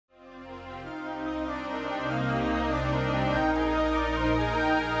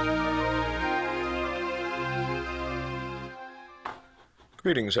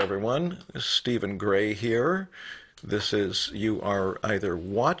Greetings, everyone. This is StephenGray here. You are either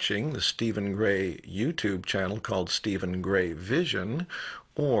watching the StephenGray YouTube channel called StephenGray Vision,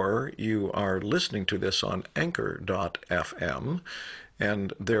 or you are listening to this on anchor.fm.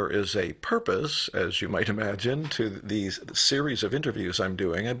 And there is a purpose, as you might imagine, to these series of interviews I'm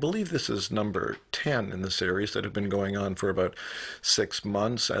doing. I believe this is number 10 in the series that have been going on for about 6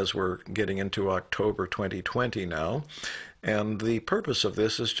 months as we're getting into October 2020 now. And the purpose of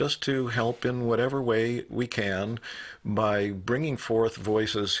this is just to help in whatever way we can by bringing forth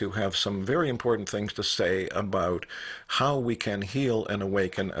voices who have some very important things to say about how we can heal and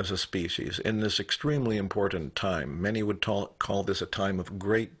awaken as a species in this extremely important time. Many would call this a time of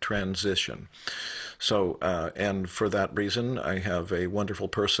great transition. So, and for that reason, I have a wonderful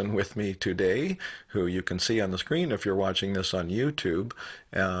person with me today who you can see on the screen if you're watching this on YouTube.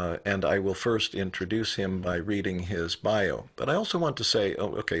 And I will first introduce him by reading his bio. But I also want to say,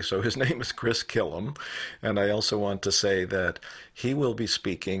 so his name is Chris Kilham. And I also want to say that he will be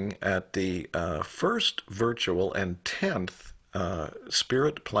speaking at the first virtual and 10th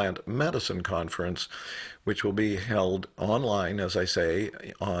Spirit Plant Medicine Conference, which will be held online, as I say,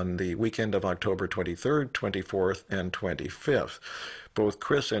 on the weekend of October 23rd, 24th, and 25th. Both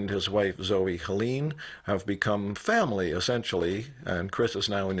Chris and his wife, Zoe Helene, have become family, essentially, and Chris is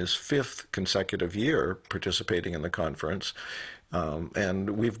now in his 5th consecutive year participating in the conference.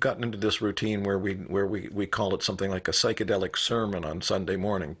 And we've gotten into this routine where we call it something like a psychedelic sermon on Sunday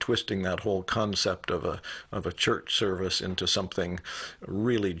morning, twisting that whole concept of a church service into something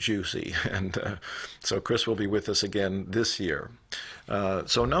really juicy. And so Chris will be with us again this year.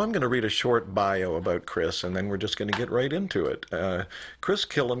 So now I'm going to read a short bio about Chris, and then we're just going to get right into it. Chris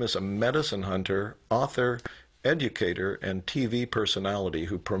Kilham is a medicine hunter, author, educator, and TV personality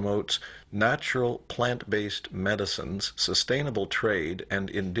who promotes natural plant-based medicines, sustainable trade, and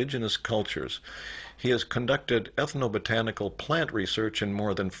indigenous cultures. He has conducted ethnobotanical plant research in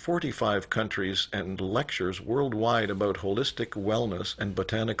more than 45 countries and lectures worldwide about holistic wellness and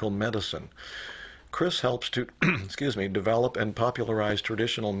botanical medicine. Chris helps to develop and popularize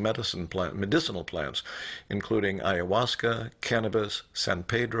traditional medicinal plants, including ayahuasca, cannabis, San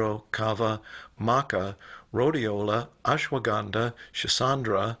Pedro, kava, maca, rhodiola, ashwagandha,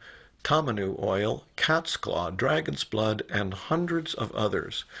 schisandra, tamanu oil, cat's claw, dragon's blood, and hundreds of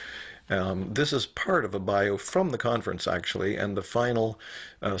others. This is part of a bio from the conference, actually, and the final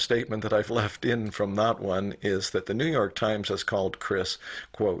statement that I've left in from that one is that the New York Times has called Chris,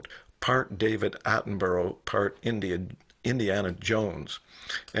 quote, part David Attenborough, part Indiana Jones.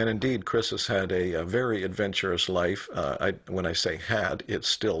 And indeed, Chris has had a very adventurous life. When I say had, it's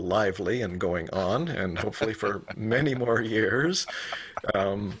still lively and going on, and hopefully for many more years.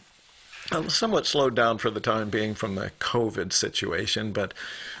 Somewhat slowed down for the time being from the COVID situation, but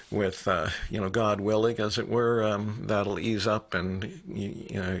with, God willing, as it were, that'll ease up,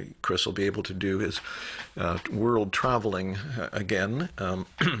 and Chris will be able to do his world traveling again.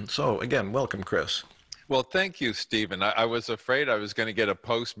 So, again, welcome, Chris. Well, thank you, Stephen. I was afraid I was going to get a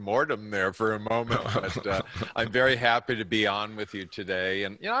post-mortem there for a moment, but I'm very happy to be on with you today.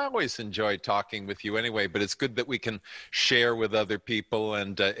 And, I always enjoy talking with you anyway, but it's good that we can share with other people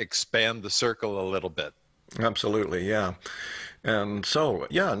and expand the circle a little bit. Absolutely, yeah. And so,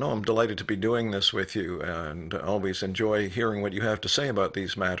 I'm delighted to be doing this with you and always enjoy hearing what you have to say about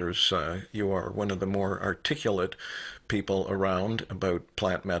these matters. You are one of the more articulate people around about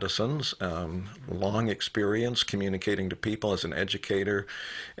plant medicines, long experience communicating to people as an educator.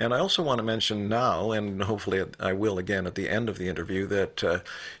 And I also want to mention now, and hopefully I will again at the end of the interview, that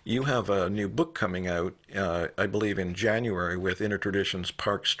you have a new book coming out, I believe in January, with Intertraditions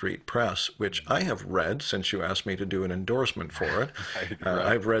Park Street Press, which I have read since you asked me to do an endorsement for it. Right.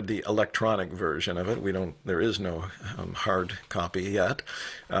 I've read the electronic version of it. There is no hard copy yet,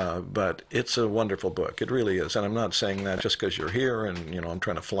 but it's a wonderful book. It really is. And I'm not saying that just because you're here and, I'm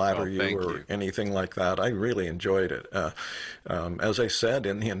trying to flatter you anything like that. I really enjoyed it. As I said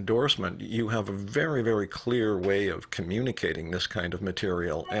in the endorsement, you have a very, very clear way of communicating this kind of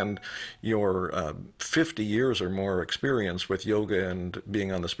material, and your 50 years or more experience with yoga and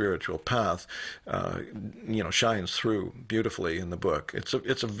being on the spiritual path, shines through beautifully in the book. It's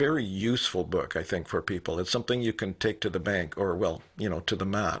a very useful book, I think, for people. It's something you can take to the bank, or to the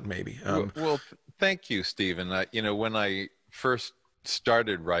mat, maybe. Thank you, Stephen. When I first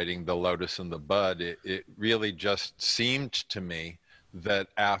started writing The Lotus and the Bud, it really just seemed to me that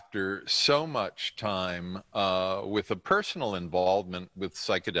after so much time with a personal involvement with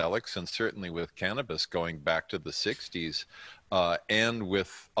psychedelics and certainly with cannabis going back to the 60s, and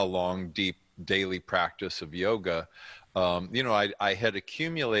with a long, deep daily practice of yoga, I had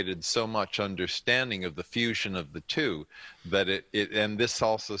accumulated so much understanding of the fusion of the two that and this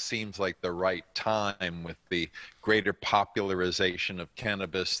also seems like the right time with the greater popularization of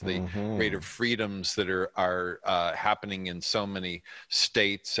cannabis, the Mm-hmm. greater freedoms that are happening in so many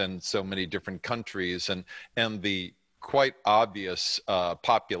states and so many different countries, and the quite obvious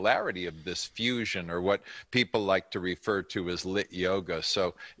popularity of this fusion, or what people like to refer to as lit yoga.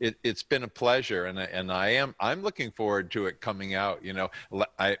 So it's been a pleasure, and I'm looking forward to it coming out.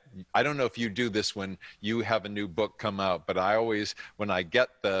 I don't know if you do this when you have a new book come out, but I always, when I get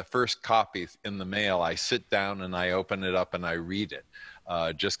the first copy in the mail, I sit down and I open it up and I read it.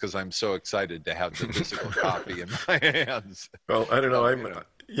 Just because I'm so excited to have the physical copy in my hands. Well, I don't know. So,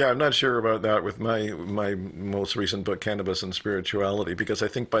 Yeah, I'm not sure about that with my most recent book, Cannabis and Spirituality, because I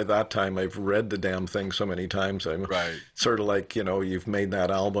think by that time I've read the damn thing so many times. I'm right. sort of like, you've made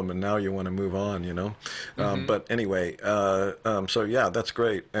that album and now you want to move on. Hmm. But anyway, so yeah, that's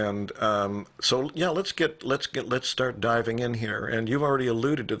great. And so yeah, let's start diving in here. And you've already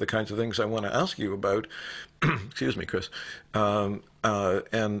alluded to the kinds of things I want to ask you about. Excuse me, Chris. And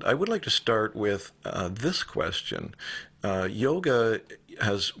I would like to start with this question. Yoga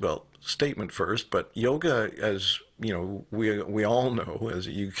has, well, statement first, but yoga, as we all know, as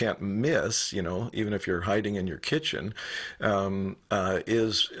you can't miss, even if you're hiding in your kitchen,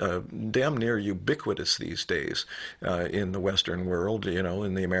 is damn near ubiquitous these days in the Western world,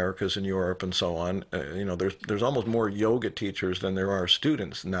 in the Americas and Europe and so on. There's almost more yoga teachers than there are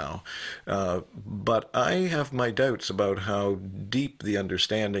students now. But I have my doubts about how deep the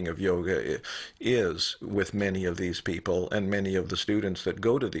understanding of yoga is with many of these people and many of the students that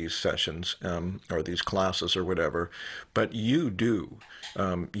go to these sessions, or these classes or whatever. But you do.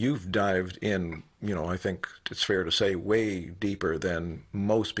 You've dived in, I think it's fair to say, way deeper than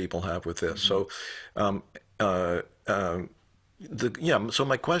most people have with this. Hmm. So, um, uh, yeah. So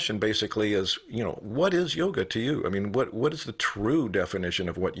my question basically is, what is yoga to you? I mean, what is the true definition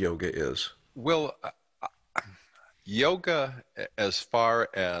of what yoga is? Well, yoga, as far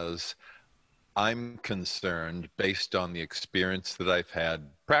as I'm concerned, based on the experience that I've had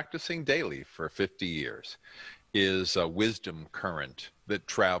practicing daily for 50 years, is a wisdom current that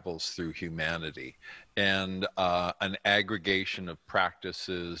travels through humanity, and an aggregation of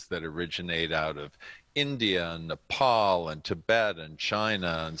practices that originate out of India and Nepal and Tibet and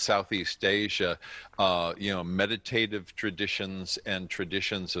China and Southeast Asia, meditative traditions and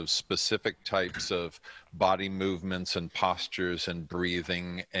traditions of specific types of body movements and postures and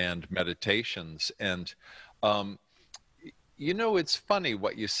breathing and meditations. And um, it's funny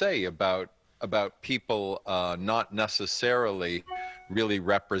what you say about people not necessarily really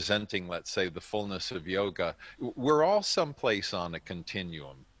representing, let's say, the fullness of yoga. We're all someplace on a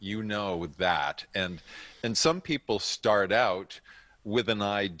continuum, that, and some people start out with an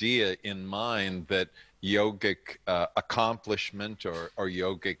idea in mind that yogic accomplishment or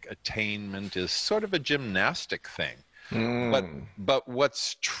yogic attainment is sort of a gymnastic thing. But Mm. but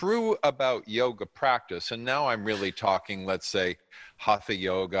what's true about yoga practice, and now I'm really talking, let's say, hatha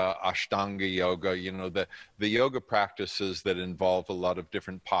yoga, ashtanga yoga, the yoga practices that involve a lot of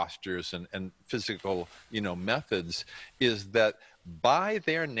different postures and physical, methods, is that by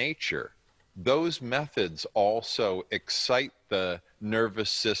their nature, those methods also excite the nervous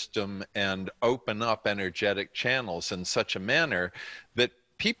system and open up energetic channels in such a manner that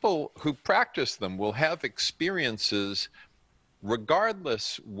people who practice them will have experiences,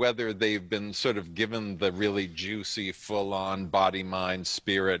 regardless whether they've been sort of given the really juicy, full on body, mind,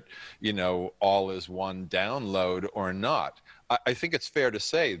 spirit, all is one download or not. I think it's fair to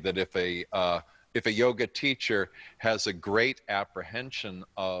say that if a yoga teacher has a great apprehension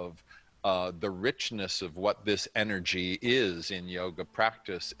of the richness of what this energy is in yoga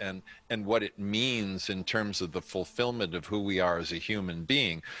practice, and what it means in terms of the fulfillment of who we are as a human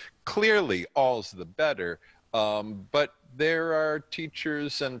being, clearly all's the better. But there are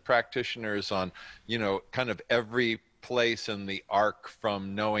teachers and practitioners on, kind of every place in the arc,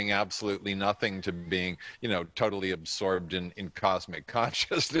 from knowing absolutely nothing to being, totally absorbed in cosmic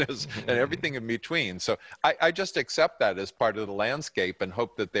consciousness and everything in between. So I just accept that as part of the landscape and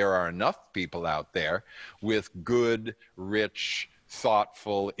hope that there are enough people out there with good, rich,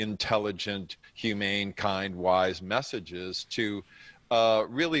 thoughtful, intelligent, humane, kind, wise messages to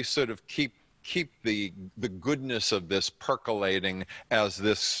really sort of keep the goodness of this percolating as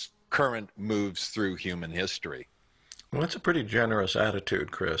this current moves through human history. Well, that's a pretty generous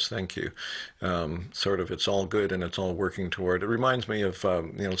attitude, Chris. Thank you. Sort of, it's all good and it's all working toward. It reminds me of,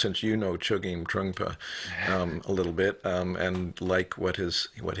 since you know Chogyam Trungpa a little bit, and like what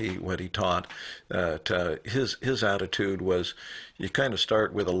he taught, that his attitude was, you kind of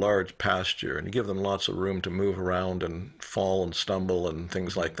start with a large pasture and you give them lots of room to move around and fall and stumble and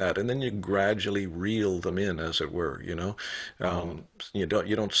things like that, and then you gradually reel them in, as it were. Uh-huh. You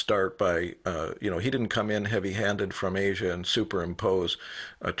don't start by he didn't come in heavy-handed from Asia and superimpose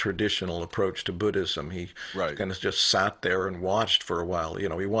a traditional approach to Buddhism. He Right. kind of just sat there and watched for a while.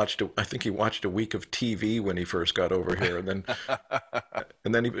 I think he watched a week of TV when he first got over here,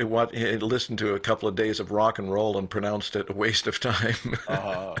 and then he listened to a couple of days of rock and roll and pronounced it a waste of time.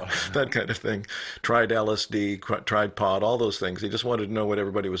 uh, That kind of thing. Tried LSD, tried pot, all those things. He just wanted to know what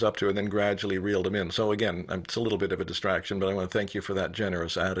everybody was up to, and then gradually reeled him in. So again, it's a little bit of a distraction, but I want to thank you for that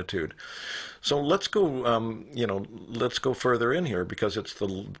generous attitude. So let's go further in here, because it's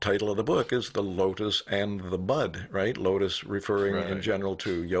the title of the book is The Lotus and the Bud, right? Lotus referring in right. general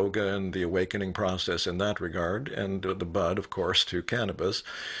to yoga and the awakening process in that regard, and the bud, of course, to cannabis.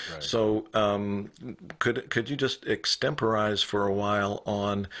 Right. So could you just extemporize for a while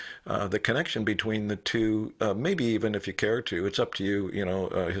on the connection between the two? Maybe even if you care to, it's up to you.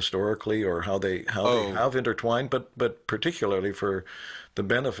 Historically, or how they Oh, have intertwined, but particularly for the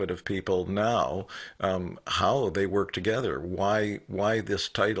benefit of people now, how they work together. Why this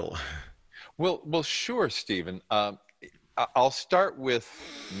title? well, sure, Stephen. I'll start with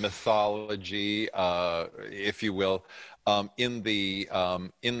mythology, if you will. In the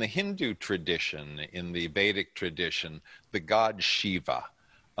Hindu tradition, in the Vedic tradition, the god Shiva,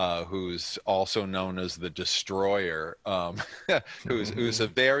 who's also known as the destroyer, who's a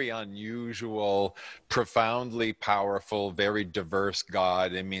very unusual, profoundly powerful, very diverse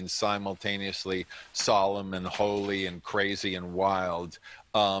god. I mean, simultaneously solemn and holy and crazy and wild,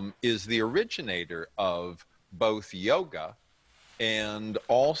 is the originator of both yoga, and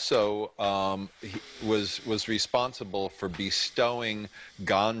also was responsible for bestowing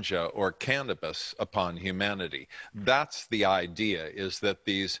ganja or cannabis upon humanity. That's the idea: is that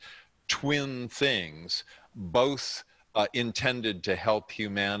these twin things, both intended to help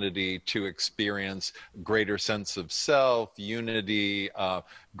humanity to experience greater sense of self, unity,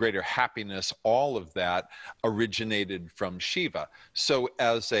 greater happiness, all of that originated from Shiva. So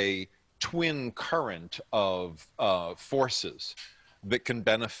as a twin current of forces that can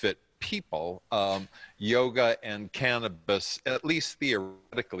benefit people, yoga and cannabis, at least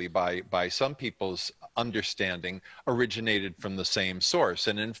theoretically, by some people's understanding, originated from the same source.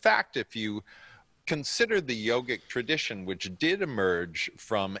 And in fact, if you consider the yogic tradition, which did emerge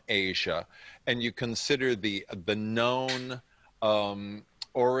from Asia, and you consider the known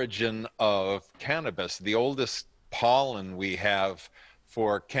origin of cannabis, the oldest pollen we have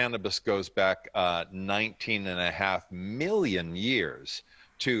for cannabis goes back 19.5 million years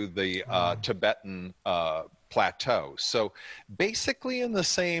to the Wow. Tibetan plateau. So basically in the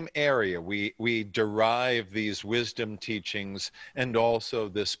same area, we derive these wisdom teachings and also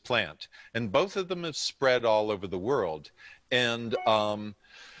this plant. And both of them have spread all over the world. And,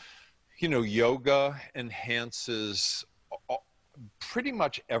 yoga enhances pretty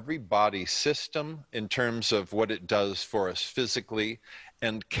much every body system in terms of what it does for us physically.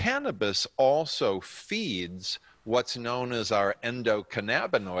 And cannabis also feeds what's known as our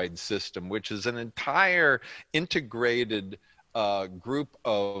endocannabinoid system, which is an entire integrated group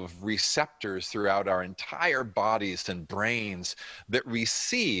of receptors throughout our entire bodies and brains that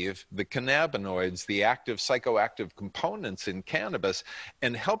receive the cannabinoids, the active psychoactive components in cannabis,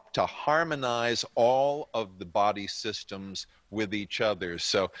 and help to harmonize all of the body systems with each other.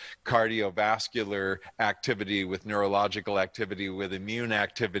 So cardiovascular activity with neurological activity with immune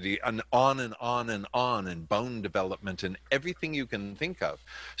activity, and on and on and on, and bone development and everything you can think of.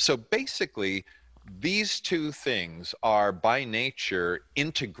 So basically, these two things are by nature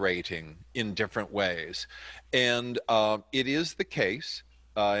integrating in different ways. And it is the case,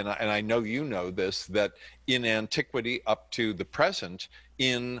 and I know you know this, that in antiquity up to the present,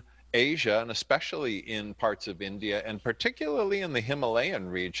 in Asia, and especially in parts of India, and particularly in the Himalayan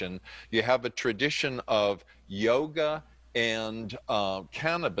region, you have a tradition of yoga and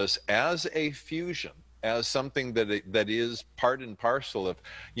cannabis as a fusion, as something that is part and parcel of,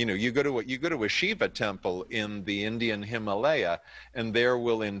 you go to a Shiva temple in the Indian Himalaya, and there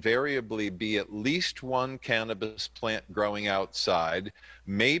will invariably be at least one cannabis plant growing outside,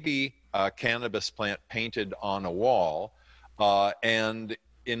 maybe a cannabis plant painted on a wall, and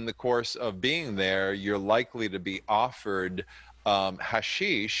in the course of being there, you're likely to be offered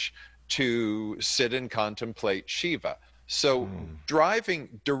hashish to sit and contemplate Shiva. So Mm.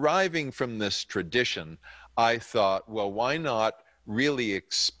 deriving from this tradition, I thought, well, why not really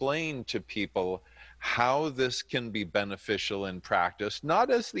explain to people how this can be beneficial in practice,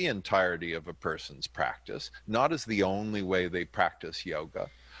 not as the entirety of a person's practice, not as the only way they practice yoga,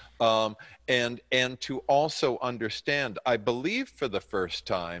 um, and to also understand, I believe for the first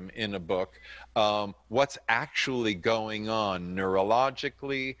time in a book, what's actually going on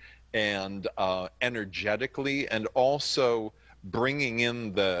neurologically and energetically, and also bringing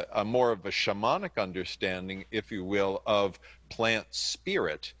in the more of a shamanic understanding, if you will, of plant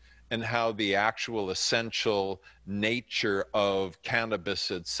spirit and how the actual essential nature of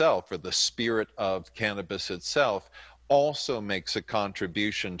cannabis itself, or the spirit of cannabis itself, also makes a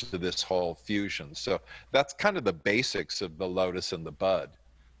contribution to this whole fusion. So that's kind of the basics of the lotus and the bud.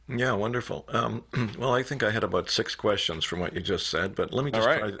 Yeah, wonderful. Well, I think I had about six questions from what you just said, but let me All just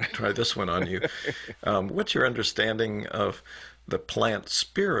right. try this one on you. What's your understanding of the plant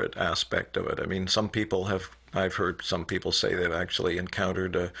spirit aspect of it? I mean, I've heard some people say they've actually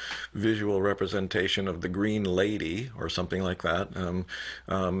encountered a visual representation of the Green Lady or something like that.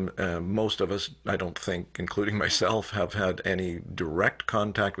 Most of us, I don't think, including myself, have had any direct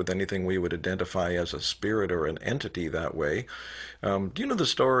contact with anything we would identify as a spirit or an entity that way. Do you know the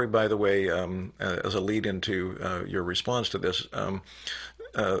story, by the way, as a lead into your response to this,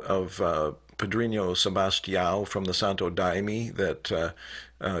 of Padrino Sebastião from the Santo Daime, that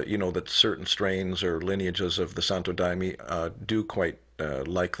that certain strains or lineages of the Santo Daime do quite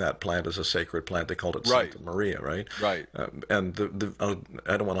like that plant as a sacred plant. They called it Right. Santa Maria, right? Right. And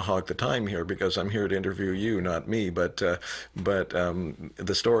I don't want to hog the time here because I'm here to interview you, not me. But the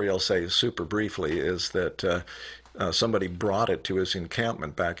story I'll say super briefly is that somebody brought it to his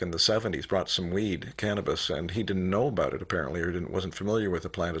encampment back in the 70s, brought some weed, cannabis, and he didn't know about it apparently, or wasn't familiar with the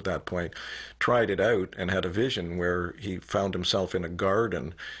plant at that point. Tried it out and had a vision where he found himself in a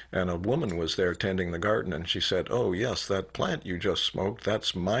garden, and a woman was there tending the garden, and she said, "Oh yes, that plant you just smoked,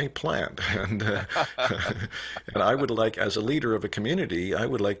 that's my plant." And I would like, as a leader of a community, I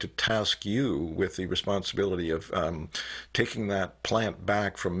would like to task you with the responsibility of taking that plant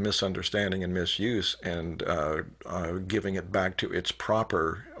back from misunderstanding and misuse, and giving it back to its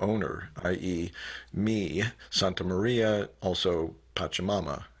proper owner, i.e., me, Santa Maria, also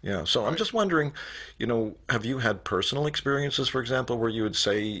Pachamama. Yeah. So I'm Right. just wondering, have you had personal experiences, for example, where you would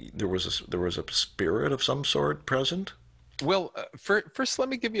say there was a spirit of some sort present? Well, first, let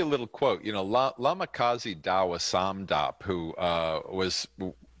me give you a little quote. Lama Kazi Dawa Samdap, who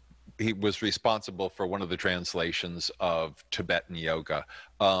he was responsible for one of the translations of Tibetan yoga,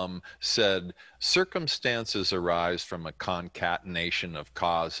 said circumstances arise from a concatenation of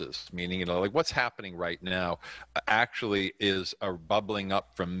causes, meaning, like what's happening right now actually is a bubbling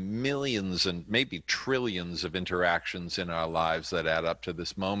up from millions and maybe trillions of interactions in our lives that add up to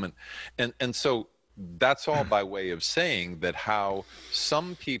this moment. And so that's all by way of saying that how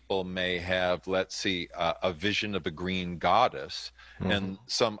some people may have, let's see, a vision of a green goddess, Hmm. and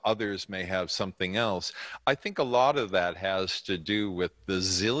some others may have something else. I think a lot of that has to do with the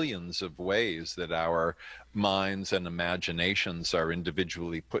zillions of ways that our minds and imaginations are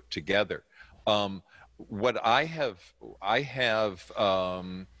individually put together. What I have,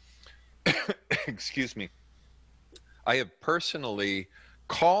 excuse me, I have personally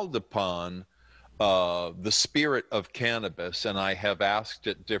called upon the spirit of cannabis, and I have asked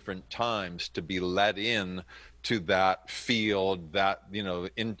at different times to be let in to that field, that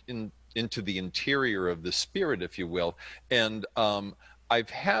into the interior of the spirit, if you will. And I've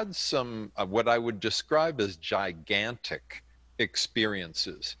had some what I would describe as gigantic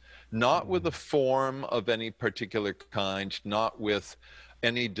experiences, not with a form of any particular kind, not with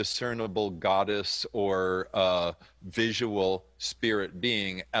any discernible goddess or visual spirit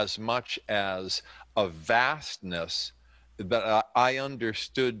being, as much as a vastness that I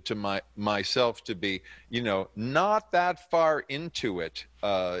understood to myself to be, not that far into it,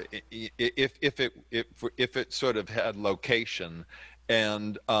 if it sort of had location,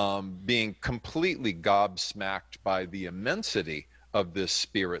 and being completely gobsmacked by the immensity of this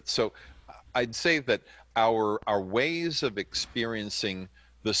spirit. So I'd say that our ways of experiencing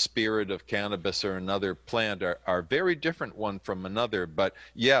the spirit of cannabis or another plant are very different one from another. But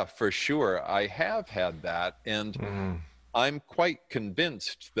yeah, for sure, I have had that. And Hmm. I'm quite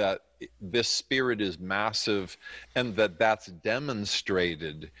convinced that this spirit is massive, and that that's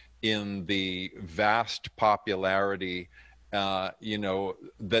demonstrated in the vast popularity,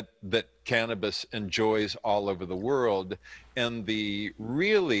 that cannabis enjoys all over the world, and the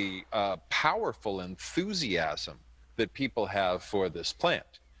really powerful enthusiasm that people have for this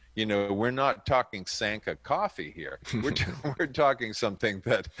plant. You know, we're not talking Sanka coffee here. We're talking something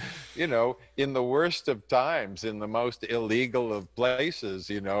that, you know, in the worst of times, in the most illegal of places,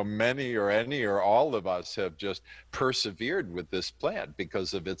 you know, many or any or all of us have just persevered with this plant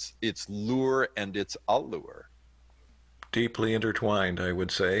because of its lure and its allure. Deeply intertwined, I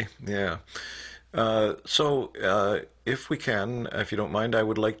would say. Yeah. If we can, if you don't mind, I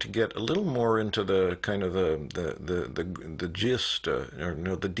would like to get a little more into the kind of the gist, or you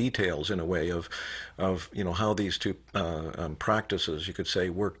know, the details in a way of you know how these two practices, you could say,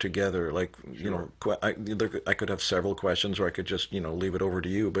 work together. Like you know, Sure. I could have several questions, or I could just you know leave it over to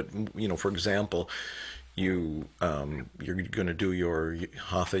you. But you know, for example, you're going to do your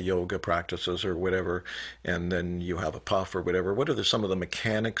hatha yoga practices or whatever, and then you have a puff or whatever. What are some of the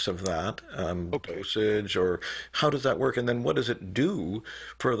mechanics of that Okay. dosage, or how does that work? And then what does it do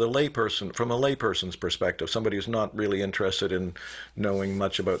for the layperson, from a layperson's perspective, somebody who's not really interested in knowing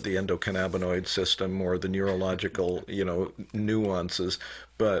much about the endocannabinoid system or the neurological, you know, nuances,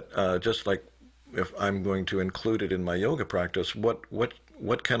 but just like if I'm going to include it in my yoga practice,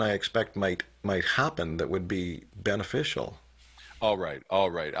 what can I expect might happen that would be beneficial? All right.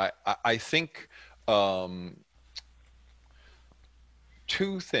 All right. I think um,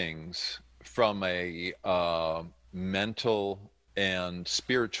 two things from a mental and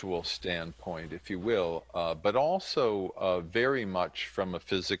spiritual standpoint, if you will, but also very much from a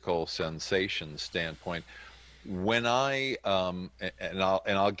physical sensation standpoint. When I'll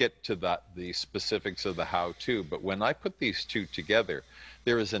get to that, the specifics of the how to, but when I put these two together,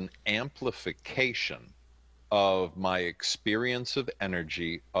 there is an amplification of my experience of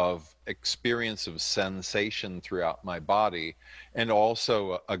energy, of experience of sensation throughout my body, and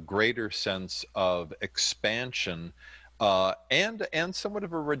also a greater sense of expansion, and somewhat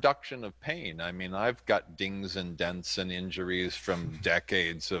of a reduction of pain. I mean, I've got dings and dents and injuries from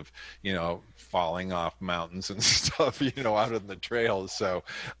decades of, you know, falling off mountains and stuff, you know, out on the trails. So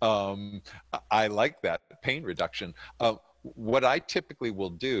I like that pain reduction. What I typically will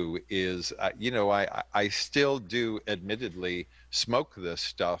do is, you know, I still do admittedly smoke this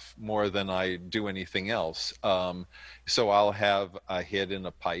stuff more than I do anything else. So I'll have a hit in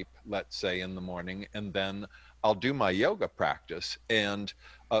a pipe, let's say in the morning, and then I'll do my yoga practice. And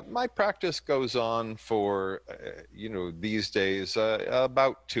my practice goes on for, you know, these days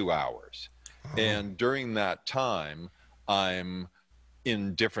about 2 hours. Oh, And during that time, I'm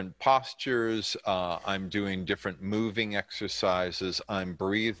in different postures. I'm doing different moving exercises. I'm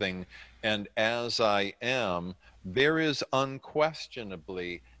breathing. And as I am, there is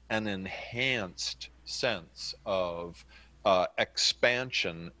unquestionably an enhanced sense of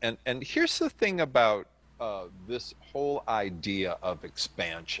expansion. And here's the thing about this whole idea of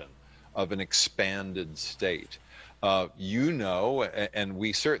expansion, of an expanded state. You know, and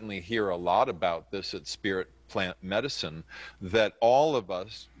we certainly hear a lot about this at Spirit Plant Medicine, that all of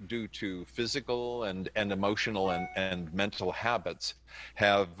us, due to physical and emotional and mental habits,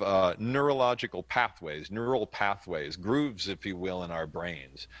 have neurological pathways, neural pathways, grooves, if you will, in our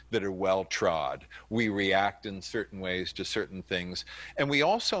brains that are well trod. We react in certain ways to certain things. And we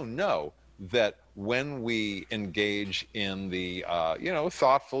also know that when we engage in the you know,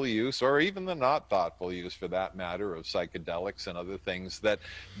 thoughtful use, or even the not thoughtful use for that matter, of psychedelics and other things, that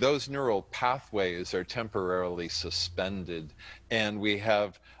those neural pathways are temporarily suspended, and we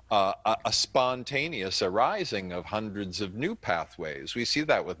have a spontaneous arising of hundreds of new pathways. We see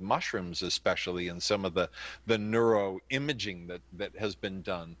that with mushrooms, especially in some of the neuroimaging that has been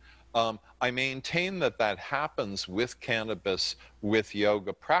done. I maintain that that happens with cannabis, with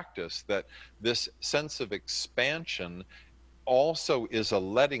yoga practice, that this sense of expansion also is a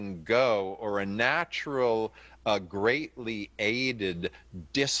letting go, or a natural, greatly aided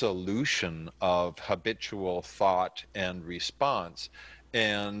dissolution of habitual thought and response.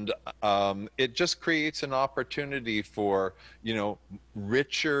 And it just creates an opportunity for, you know,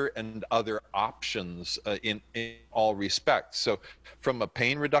 richer and other options in all respects. So from a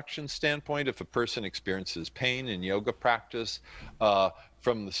pain reduction standpoint, if a person experiences pain in yoga practice,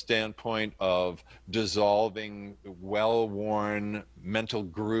 from the standpoint of dissolving well-worn mental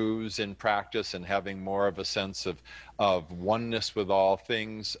grooves in practice and having more of a sense of oneness with all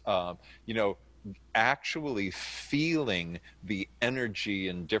things, you know, actually feeling the energy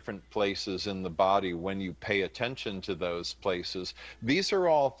in different places in the body when you pay attention to those places. These are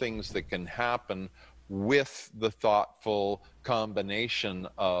all things that can happen with the thoughtful combination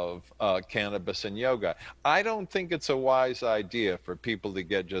of cannabis and yoga. I don't think it's a wise idea for people to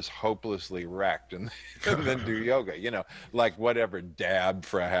get just hopelessly wrecked and, and then do yoga, you know, like whatever, dab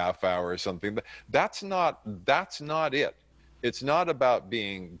for a half hour or something. That's not it. It's not about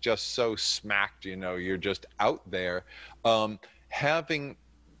being just so smacked, you know, you're just out there. Having,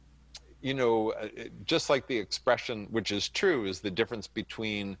 you know, just like the expression, which is true, is the difference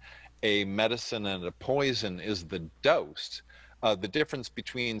between a medicine and a poison is the dose. The difference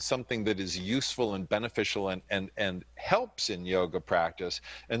between something that is useful and beneficial and helps in yoga practice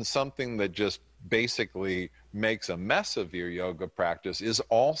and something that just basically makes a mess of your yoga practice is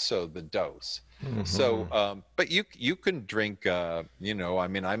also the dose. Mm-hmm. So, but you can drink, you know, I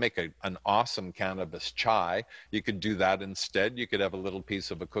mean, I make an awesome cannabis chai. You could do that instead. You could have a little piece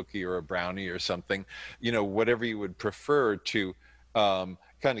of a cookie or a brownie or something, you know, whatever you would prefer to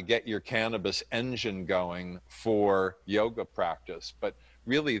kind of get your cannabis engine going for yoga practice. But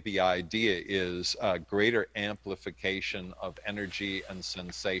really, the idea is greater amplification of energy and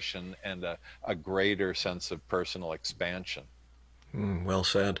sensation and a greater sense of personal expansion. Well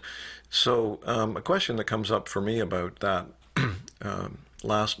said. So, a question that comes up for me about that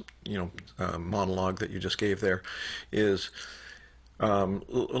last, monologue that you just gave there is,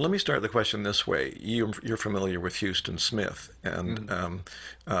 let me start the question this way. You're familiar with Houston Smith, and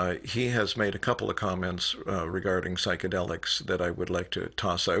Mm-hmm. he has made a couple of comments regarding psychedelics that I would like to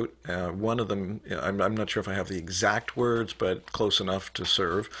toss out. One of them, I'm not sure if I have the exact words, but close enough to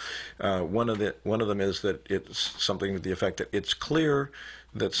serve. One of them is that it's something to the effect that it's clear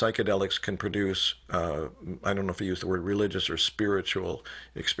that psychedelics can produce, I don't know if he used the word religious or spiritual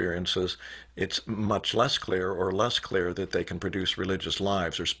experiences. It's much less clear or less clear that they can produce religious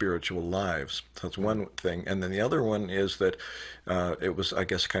lives or spiritual lives. That's one thing. And then the other one is that it was, I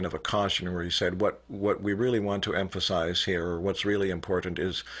guess, kind of a caution where he said, what we really want to emphasize here, or what's really important,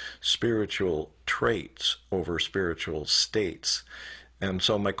 is spiritual traits over spiritual states. And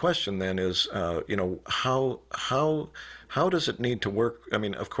so my question then is, how does it need to work? I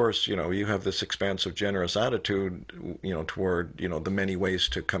mean, of course, you have this expansive, generous attitude, toward the many ways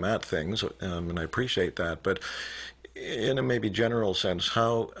to come at things, and I appreciate that. But in a maybe general sense,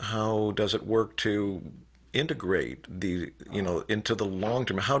 how does it work to integrate the into the long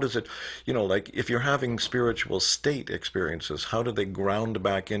term? How does it, like if you're having spiritual state experiences, how do they ground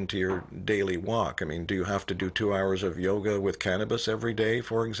back into your daily walk? I mean, do you have to do 2 hours of yoga with cannabis every day,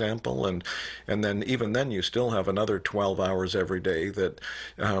 for example, and then even then you still have another 12 hours every day that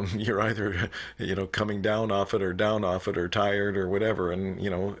you're either coming down off it or down off it or tired or whatever, and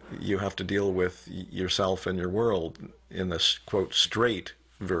you have to deal with yourself and your world in this quote straight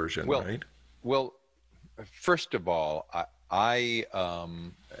version, Well, right? well, first of all,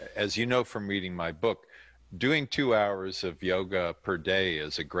 as you know from reading my book, doing 2 hours of yoga per day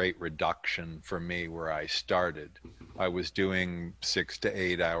is a great reduction for me where I started. I was doing 6 to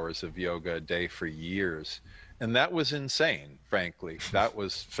 8 hours of yoga a day for years. And that was insane, frankly. That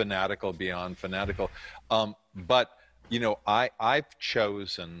was fanatical beyond fanatical. But, I've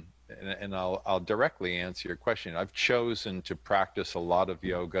chosen, and I'll directly answer your question. I've chosen to practice a lot of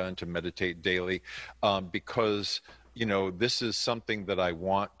yoga and to meditate daily because this is something that I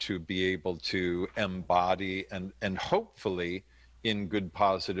want to be able to embody and hopefully in good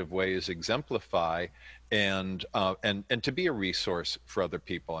positive ways exemplify and to be a resource for other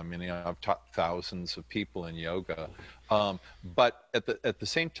people. I mean, I've taught thousands of people in yoga, but at the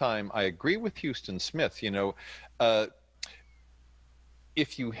same time, I agree with Houston Smith. Uh,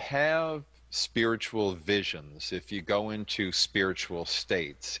 if you have spiritual visions, if you go into spiritual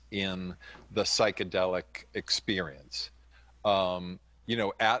states in the psychedelic experience,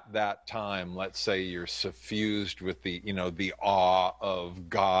 at that time, let's say you're suffused with the awe of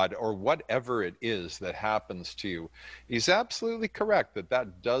God or whatever it is that happens to you, he's absolutely correct that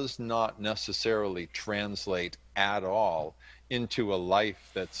that does not necessarily translate at all into a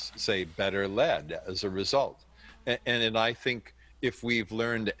life that's, say, better led as a result. And I think if we've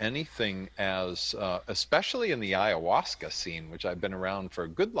learned anything as, especially in the ayahuasca scene, which I've been around for a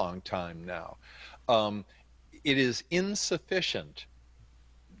good long time now, um, it is insufficient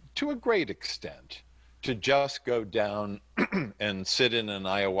to a great extent to just go down and sit in an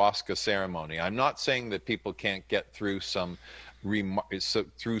ayahuasca ceremony. I'm not saying that people can't get through some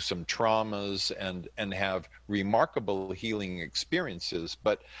traumas and have remarkable healing experiences,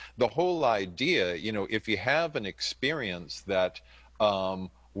 but the whole idea, if you have an experience that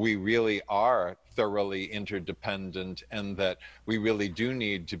we really are thoroughly interdependent and that we really do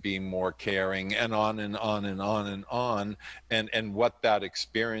need to be more caring and on and on and on and on, and what that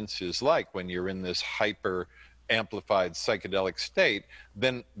experience is like when you're in this hyper amplified psychedelic state,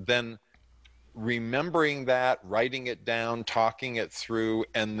 then remembering that, writing it down, talking it through,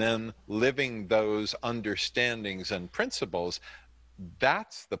 and then living those understandings and principles,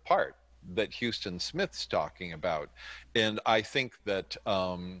 that's the part. that Houston Smith's talking about. And I think that,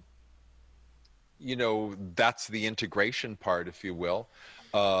 that's the integration part, if you will.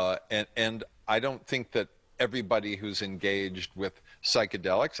 And I don't think that everybody who's engaged with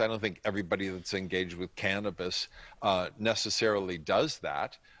psychedelics, I don't think everybody that's engaged with cannabis necessarily does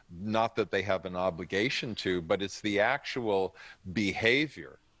that. Not that they have an obligation to, but it's the actual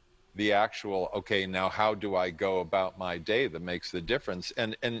behavior, the actual, okay, now how do I go about my day that makes the difference.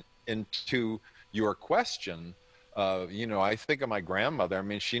 And to your question, I think of my grandmother. I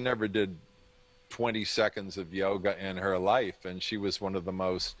mean, she never did 20 seconds of yoga in her life, and she was one of the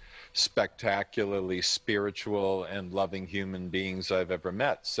most spectacularly spiritual and loving human beings I've ever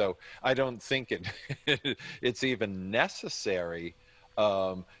met. So I don't think it's even necessary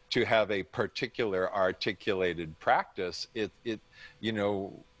to have a particular articulated practice. You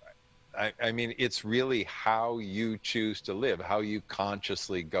know, I mean, it's really how you choose to live, how you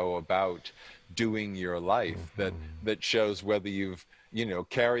consciously go about doing your life that shows whether you've,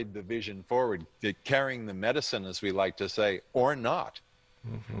 carried the vision forward, carrying the medicine, as we like to say, or not.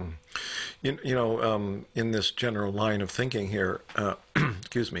 In this general line of thinking here,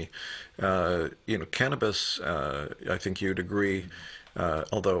 excuse me, cannabis, I think you'd agree,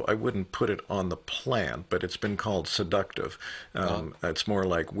 although I wouldn't put it on the plant, but it's been called seductive. It's more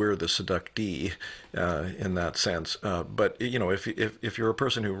like we're the seductee in that sense. But if you're a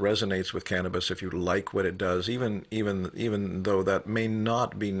person who resonates with cannabis, if you like what it does, even though that may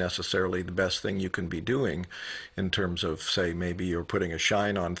not be necessarily the best thing you can be doing, in terms of, say, maybe you're putting a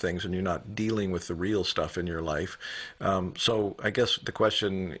shine on things and you're not dealing with the real stuff in your life. So I guess the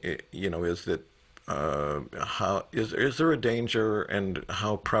question, is that how is there a danger, and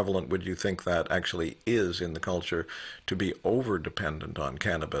how prevalent would you think that actually is in the culture, to be over dependent on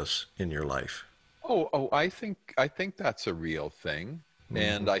cannabis in your life? I think that's a real thing,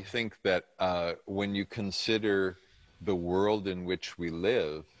 and I think that when you consider the world in which we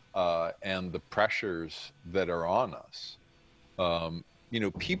live and the pressures that are on us,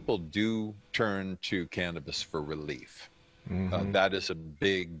 people do turn to cannabis for relief. That is a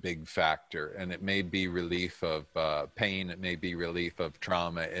big, big factor. And it may be relief of pain. It may be relief of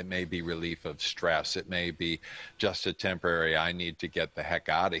trauma. It may be relief of stress. It may be just a temporary, I need to get the heck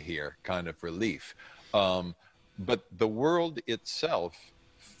out of here kind of relief. But the world itself,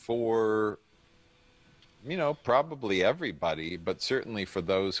 for, probably everybody, but certainly for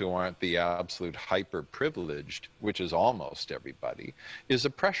those who aren't the absolute hyper privileged, which is almost everybody, is a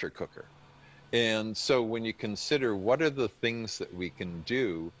pressure cooker. And so when you consider what are the things that we can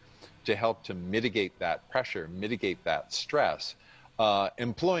do to help to mitigate that pressure, mitigate that stress,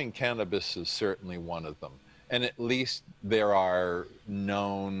 employing cannabis is certainly one of them. And at least there are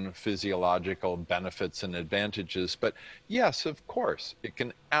known physiological benefits and advantages. But yes, of course, it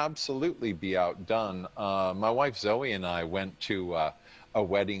can absolutely be outdone. My wife Zoe and I went to a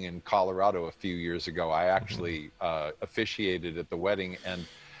wedding in Colorado a few years ago. I actually officiated at the wedding, and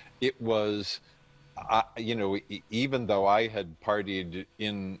it was, even though I had partied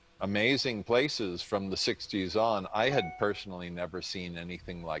in amazing places from the 60s on, I had personally never seen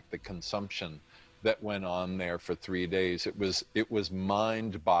anything like the consumption that went on there for 3 days. It was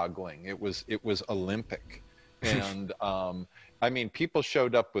mind-boggling. It was Olympic. And I mean, people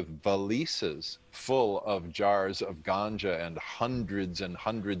showed up with valises full of jars of ganja and hundreds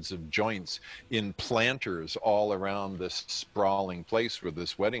of joints in planters all around this sprawling place where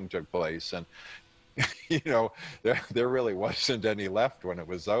this wedding took place. And, there really wasn't any left when it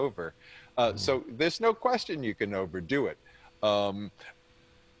was over. So there's no question you can overdo it.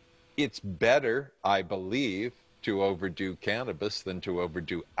 It's better, I believe, to overdo cannabis than to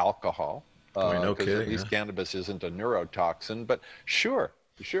overdo alcohol. No Because at kidding, least huh? cannabis isn't a neurotoxin. But sure,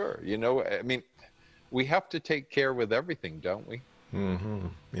 I mean, we have to take care with everything, don't we?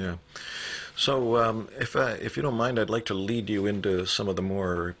 Yeah. So, if you don't mind, I'd like to lead you into some of the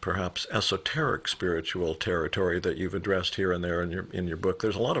more perhaps esoteric spiritual territory that you've addressed here and there in your book.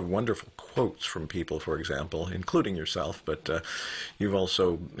 There's a lot of wonderful quotes from people, for example, including yourself. But you've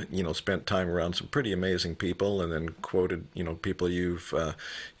also, spent time around some pretty amazing people, and then quoted, people you've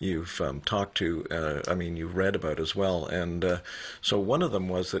talked to. I mean, you've read about as well. And so one of them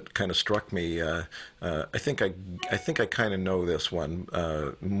was that kind of struck me. I think I kind of know this one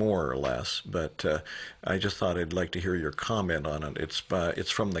more or less, but I just thought I'd like to hear your comment on it. It's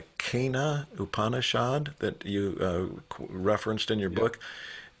from the Kena Upanishad that you referenced in your book,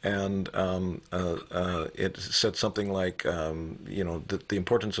 and it said something like, the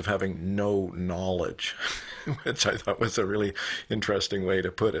importance of having no knowledge, which I thought was a really interesting way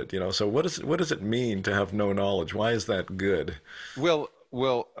to put it. So what does it mean to have no knowledge? Why is that good? Well,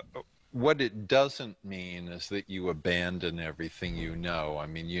 what it doesn't mean is that you abandon everything you know. I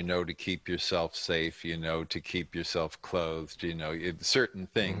mean, you know to keep yourself safe, you know to keep yourself clothed, you know, certain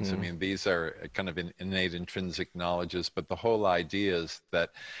things. I Mm-hmm. mean, these are kind of innate intrinsic knowledges, but the whole idea is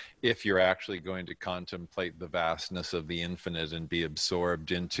that if you're actually going to contemplate the vastness of the infinite and be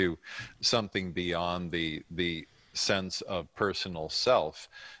absorbed into something beyond the sense of personal self,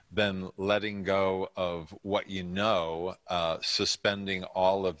 then letting go of what you know, suspending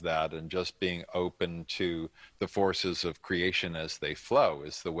all of that and just being open to the forces of creation as they flow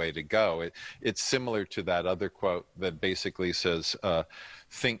is the way to go. It's similar to that other quote that basically says,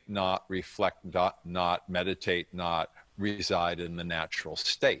 think not, reflect not, meditate not, reside in the natural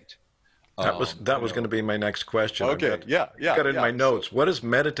state. That was going to be my next question. Okay, yeah, yeah, Got it in yeah. my So notes. What does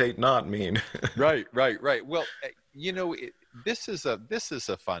meditate not mean? right, right, right. Well, this is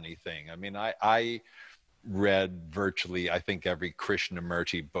a funny thing. I mean, I read virtually, I think, every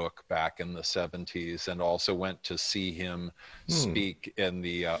Krishnamurti book back in the 70s, and also went to see him Hmm. speak in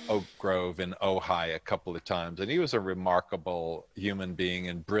the Oak Grove in Ojai a couple of times. And he was a remarkable human being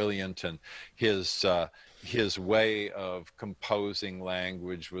and brilliant, and his his way of composing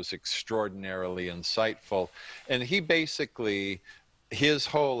language was extraordinarily insightful. And he basically, his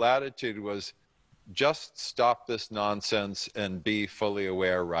whole attitude was just stop this nonsense and be fully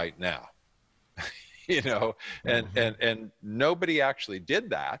aware right now. you know Mm-hmm. and nobody actually did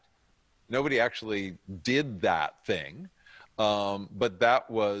that. Nobody actually did that thing, but that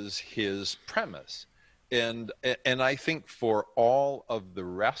was his premise. And I think for all of the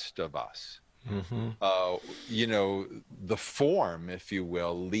rest of us, Mm-hmm. uh, you know, the form, if you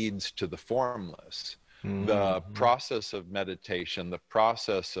will, leads to the formless. The Mm-hmm. process of meditation, the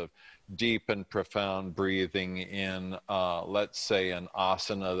process of deep and profound breathing in, let's say, an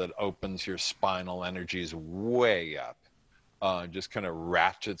asana that opens your spinal energies way up, just kind of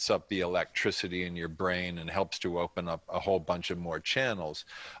ratchets up the electricity in your brain and helps to open up a whole bunch of more channels.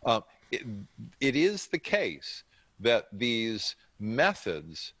 Uh, it, it is the case that these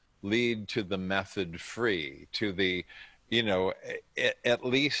methods lead to the method free, to the, you know, at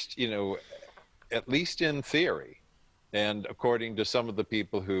least, at least in theory. And according to some of the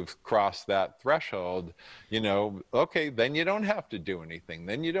people who've crossed that threshold, okay, then you don't have to do anything.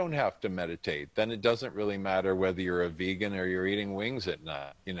 Then you don't have to meditate. Then it doesn't really matter whether you're a vegan or you're eating wings at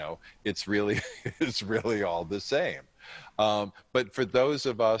night. It's really, it's really all the same. But for those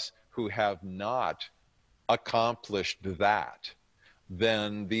of us who have not accomplished that,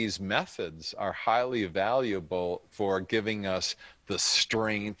 then these methods are highly valuable for giving us the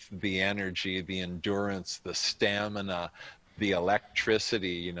strength, the energy, the endurance, the stamina, the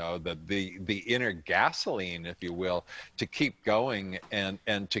electricity, the inner gasoline, if you will, to keep going and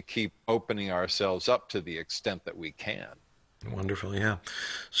to keep opening ourselves up to the extent that we can. Wonderful, yeah.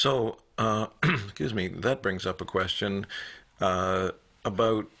 So, excuse me, that brings up a question uh,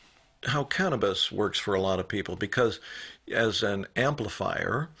 about how cannabis works for a lot of people because as an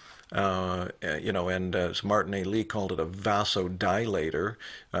amplifier, and as Martin A. Lee called it, a vasodilator,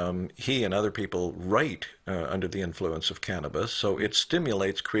 he and other people write under the influence of cannabis, so it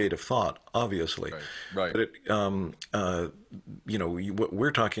stimulates creative thought, obviously. Right, right. But what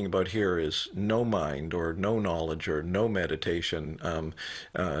we're talking about here is no mind or no knowledge or no meditation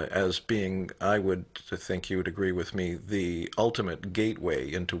as being, I would think you would agree with me, the ultimate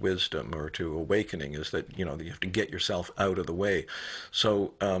gateway into wisdom or to awakening is that, you have to get yourself out of the way.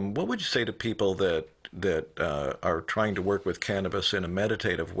 So what would you say to people that are trying to work with cannabis in a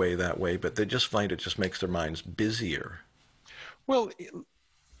meditative way that way, but they just find it just makes their minds busier? Well,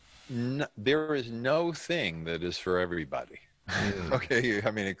 there is no thing that is for everybody. Mm. Okay,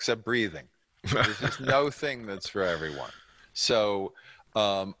 I mean, except breathing. There's just no thing that's for everyone. So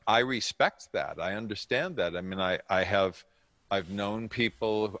I respect that. I understand that. I mean, I've known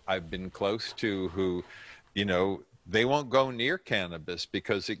people I've been close to who, they won't go near cannabis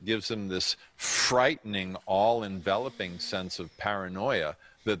because it gives them this frightening, all-enveloping sense of paranoia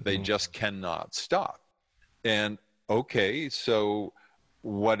that they Mm. just cannot stop. And okay, so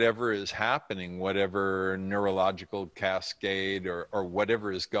whatever is happening, whatever neurological cascade or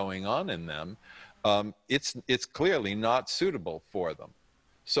whatever is going on in them, it's clearly not suitable for them.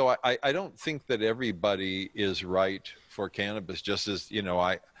 So I don't think that everybody is right for cannabis, just as,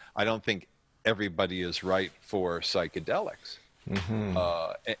 I don't think everybody is right for psychedelics. Hmm.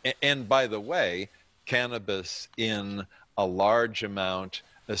 And by the way, cannabis in a large amount,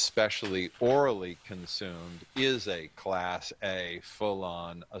 especially orally consumed, is a class A, full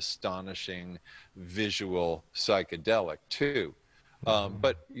on, astonishing visual psychedelic too. Hmm.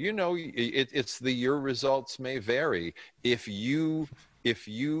 But it's your results may vary. If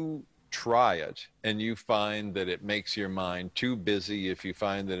you try it and you find that it makes your mind too busy, if you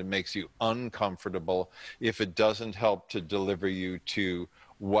find that it makes you uncomfortable, if it doesn't help to deliver you to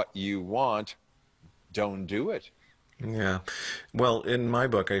what you want, don't do it. Yeah. Well, in my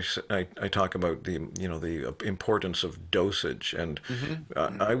book, I talk about the, the importance of dosage, and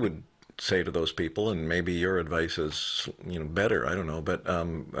I would say to those people, and maybe your advice is, better, I don't know, but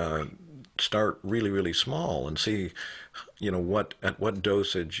start really, really small and see, at what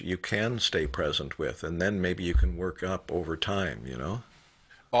dosage you can stay present with, and then maybe you can work up over time.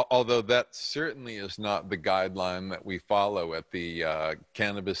 Although that certainly is not the guideline that we follow at the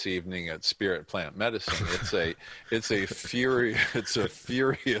cannabis evening at Spirit Plant Medicine. It's a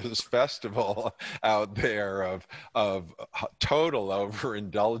furious festival out there of total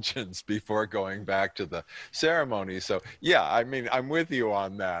overindulgence before going back to the ceremony. So yeah, I mean, I'm with you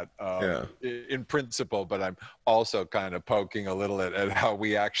on that Yeah. in principle, but I'm also kind of poking a little at how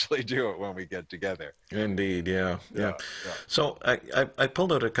we actually do it when we get together. Indeed, yeah, yeah. Yeah, yeah. So I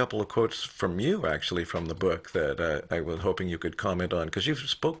pulled out a couple of quotes from you, actually, from the book that I was hoping you could comment on, because you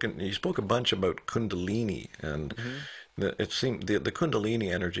spoke a bunch about kundalini, and Mhm. it seemed the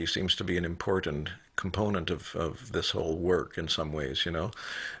kundalini energy seems to be an important component of this whole work in some ways.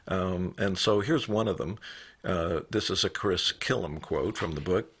 And so here's one of them. This is a Chris Kilham quote from the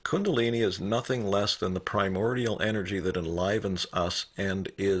book. Kundalini is nothing less than the primordial energy that enlivens us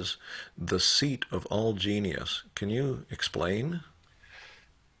and is the seat of all genius. Can you explain?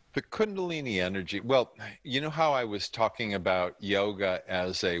 The Kundalini energy, well, you know how I was talking about yoga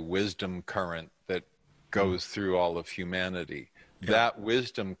as a wisdom current that Mm, goes through all of humanity? yeah. That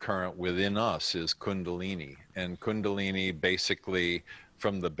wisdom current within us is Kundalini. And Kundalini basically,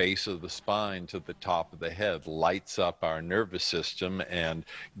 from the base of the spine to the top of the head, lights up our nervous system and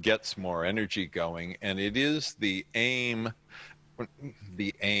gets more energy going. And it is the aim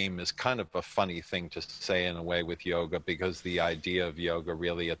is kind of a funny thing to say in a way with yoga, because the idea of yoga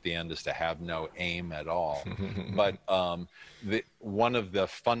really at the end is to have no aim at all. But one of the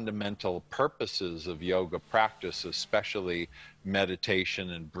fundamental purposes of yoga practice, especially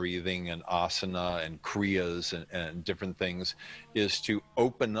meditation and breathing and asana and kriyas and different things, is to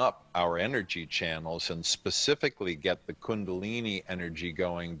open up our energy channels and specifically get the kundalini energy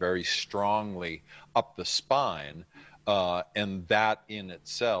going very strongly up the spine, and that in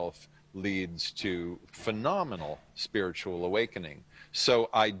itself leads to phenomenal spiritual awakening. So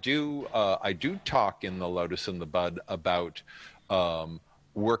I do talk in the Lotus in the Bud about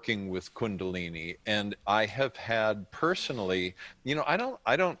working with Kundalini, and I have had personally, I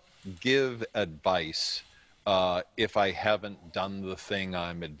don't give advice if I haven't done the thing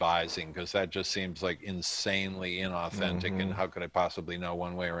I'm advising, because that just seems like insanely inauthentic. And Hmm. how could I possibly know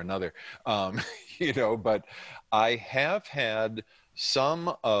one way or another? Um, but I have had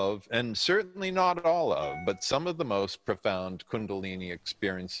some of, and certainly not all of, but some of the most profound Kundalini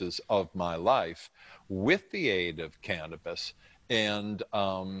experiences of my life with the aid of cannabis. And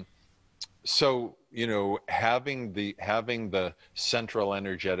so having the central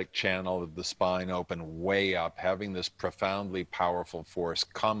energetic channel of the spine open way up, having this profoundly powerful force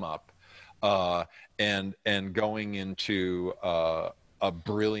come up, uh, and going into a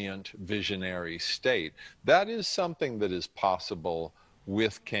brilliant visionary state, that is something that is possible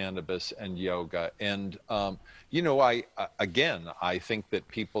with cannabis and yoga. And I think that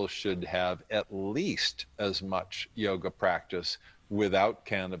people should have at least as much yoga practice without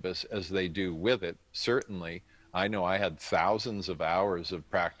cannabis as they do with it. Certainly, I know I had thousands of hours of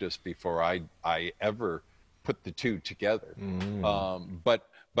practice before I ever put the two together. Mm.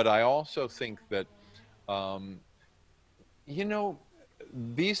 But I also think that um, you know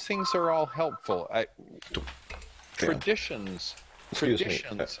these things are all helpful. Yeah. Traditions, Excuse me.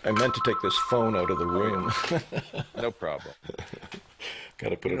 traditions. I meant to take this phone out of the Oh yeah, room. no problem. Got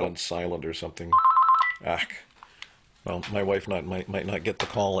to put You it know, on silent or something. Ah. Well, my wife might not get the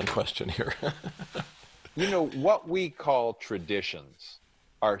call in question here. what we call traditions,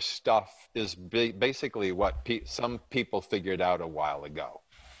 our stuff is basically what some people figured out a while ago.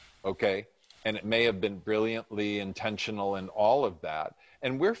 Okay, and it may have been brilliantly intentional and all of that,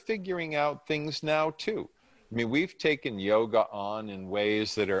 and we're figuring out things now too. I mean, we've taken yoga on in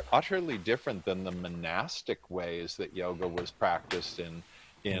ways that are utterly different than the monastic ways that yoga was practiced in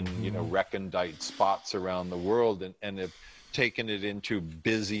Hmm. recondite spots around the world, and have taken it into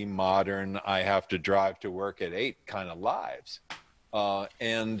busy modern, I have to drive to work at 8 kind of lives.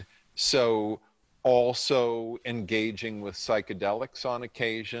 And so also engaging with psychedelics on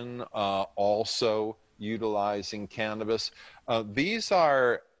occasion, also utilizing cannabis. These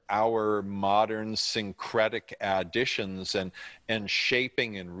are our modern syncretic additions and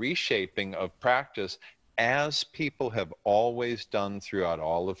shaping and reshaping of practice as people have always done throughout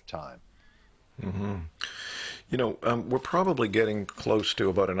all of time. Mm-hmm. We're probably getting close to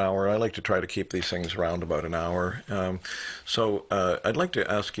about an hour. I like to try to keep these things around about an hour. So I'd like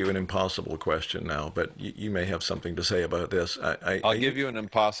to ask you an impossible question now, but you may have something to say about this. I'll give you an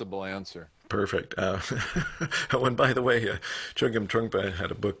impossible answer. Perfect. Oh, and by the way, Chogyam Trungpa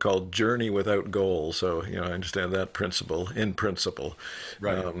had a book called Journey Without Goal. So, I understand that principle in principle.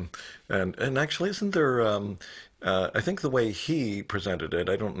 Right. Um, and actually, isn't there, I think the way he presented it,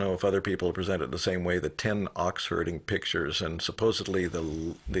 I don't know if other people present it the same way, the 10 ox herding pictures and supposedly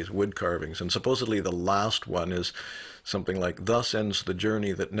these wood carvings. And supposedly the last one is something like, thus ends the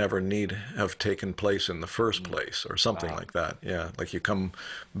journey that never need have taken place in the first place, or something Wow. like that. Yeah, like you come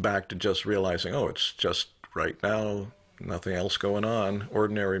back to just realizing, oh, it's just right now, nothing else going on,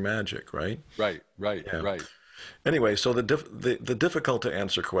 ordinary magic, right? Right, right, Yeah. right. Anyway, so the difficult to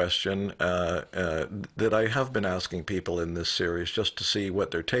answer question that I have been asking people in this series, just to see what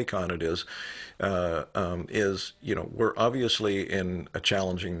their take on it is, we're obviously in a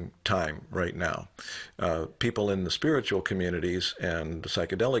challenging time right now. People in the spiritual communities and the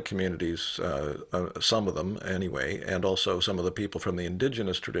psychedelic communities, some of them anyway, and also some of the people from the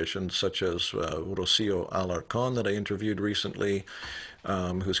indigenous traditions, such as Rocio Alarcon that I interviewed recently,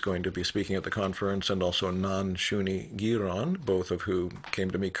 who's going to be speaking at the conference, and also Nan Shuni Giron, both of who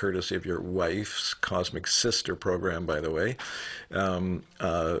came to me courtesy of your wife's Cosmic Sister program, by the way.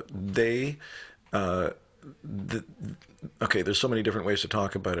 They the, okay, there's so many different ways to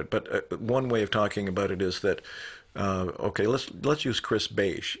talk about it, but one way of talking about it is that okay, let's use Chris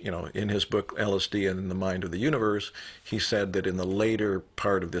Beisch. In his book LSD and the Mind of the Universe, he said that in the later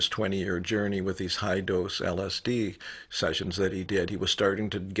part of this 20-year journey with these high-dose LSD sessions that he did, he was starting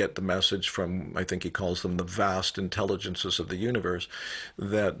to get the message from, I think he calls them the vast intelligences of the universe,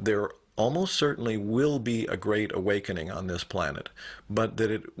 that there almost certainly will be a great awakening on this planet, but that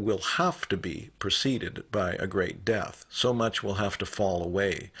it will have to be preceded by a great death. So much will have to fall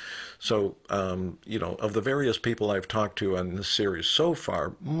away. So, of the various people I've talked to on this series so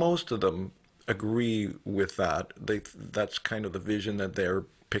far, most of them agree with that. That's kind of the vision that they're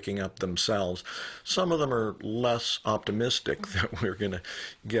picking up themselves. Some of them are less optimistic that we're going to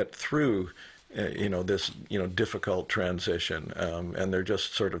get through this difficult transition, and they're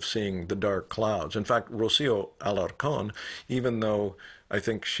just sort of seeing the dark clouds. In fact, Rocio Alarcon, even though I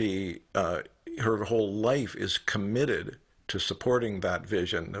think her whole life is committed to supporting that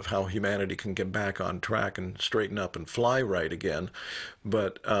vision of how humanity can get back on track and straighten up and fly right again,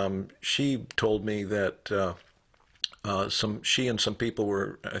 but she told me that she and some people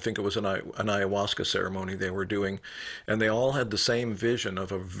were, I think it was an ayahuasca ceremony they were doing, and they all had the same vision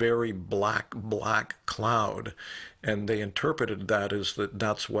of a very black cloud, and they interpreted that as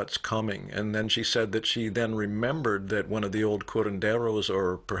that's what's coming. And then she said that she then remembered that one of the old curanderos,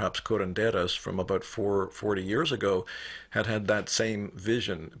 or perhaps curanderas, from about 40 years ago had that same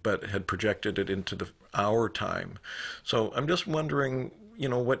vision, but had projected it into our time. So I'm just wondering,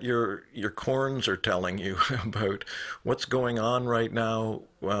 what your corns are telling you about what's going on right now,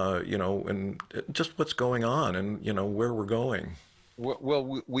 and just what's going on, and where we're going.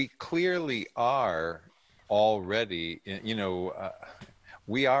 Well, we clearly are already,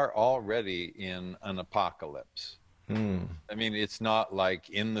 we are already in an apocalypse. Hmm. I mean, it's not like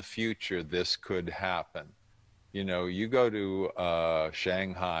in the future this could happen. You go to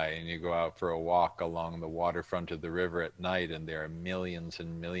Shanghai and you go out for a walk along the waterfront of the river at night, and there are millions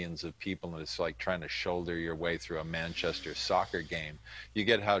and millions of people, and it's like trying to shoulder your way through a Manchester soccer game. You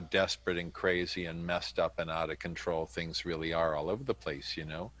get how desperate and crazy and messed up and out of control things really are all over the place,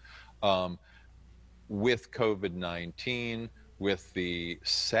 Um, with COVID-19, with the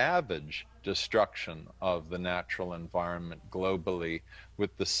savage destruction of the natural environment globally,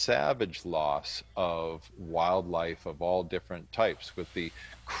 with the savage loss of wildlife of all different types, with the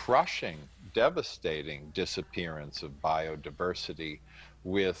crushing, devastating disappearance of biodiversity,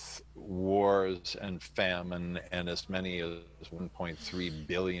 with wars and famine and as many as 1.3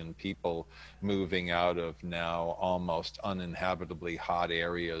 billion people moving out of now almost uninhabitably hot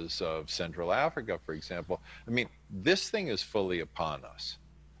areas of Central Africa, for example. I mean, this thing is fully upon us.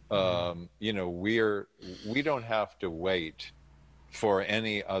 We don't have to wait for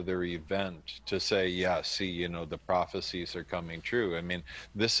any other event to say, yeah, see, the prophecies are coming true. I mean,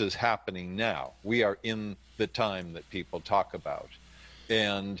 this is happening now. We are in the time that people talk about.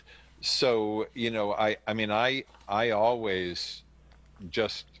 And so, I mean, I always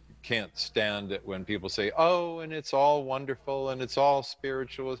just can't stand it when people say, oh, and it's all wonderful and it's all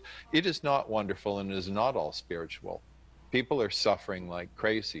spiritual. It is not wonderful and it is not all spiritual. People are suffering like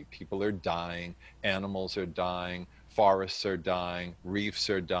crazy. People are dying. Animals are dying. Forests are dying. Reefs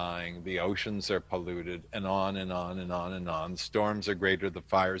are dying. The oceans are polluted, and on and on and on and on. Storms are greater, the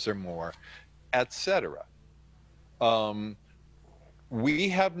fires are more, etc. Um, we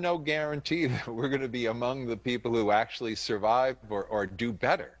have no guarantee that we're going to be among the people who actually survive or do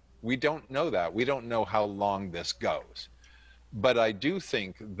better. We don't know that. We don't know how long this goes. But I do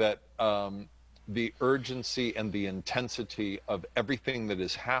think that the urgency and the intensity of everything that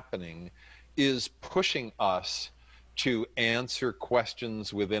is happening is pushing us to answer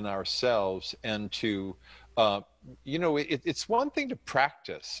questions within ourselves and to uh, it's one thing to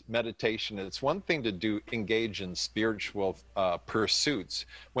practice meditation. It's one thing to engage in spiritual pursuits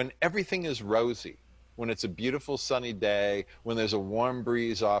when everything is rosy, when it's a beautiful sunny day, when there's a warm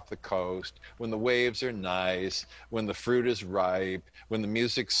breeze off the coast, when the waves are nice, when the fruit is ripe, when the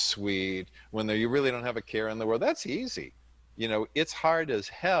music's sweet, when you really don't have a care in the world. That's easy. It's hard as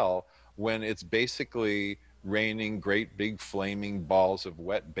hell when it's basically raining great big flaming balls of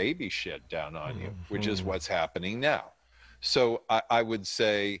wet baby shit down on you, which is what's happening now. So I would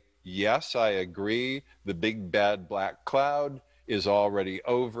say, yes, I agree. The big bad black cloud is already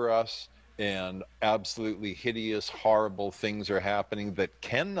over us, and absolutely hideous, horrible things are happening that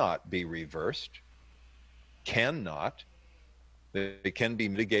cannot be reversed. Cannot. They can be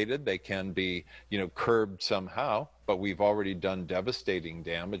mitigated. They can be, curbed somehow. But we've already done devastating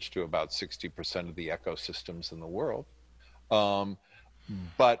damage to about 60% of the ecosystems in the world.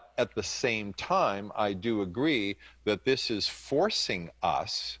 But at the same time, I do agree that this is forcing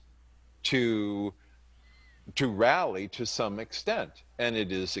us to rally to some extent, and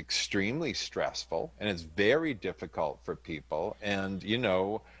it is extremely stressful and it's very difficult for people. And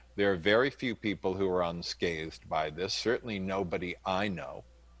there are very few people who are unscathed by this, certainly nobody I know.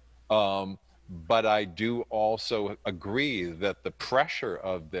 But I do also agree that the pressure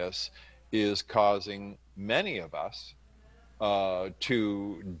of this is causing many of us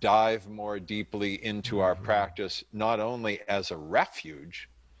to dive more deeply into our practice, not only as a refuge,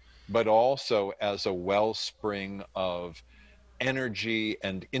 but also as a wellspring of energy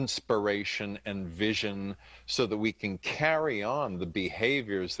and inspiration and vision, so that we can carry on the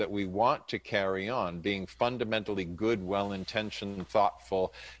behaviors that we want to carry on, being fundamentally good, well-intentioned,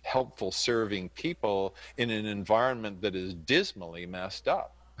 thoughtful, helpful, serving people in an environment that is dismally messed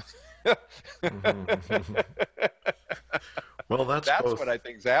up. Well, that's That's both. what I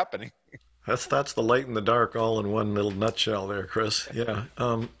think is happening. That's the light and the dark all in one little nutshell there, Chris. Yeah.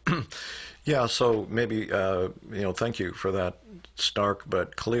 Yeah. So maybe thank you for that stark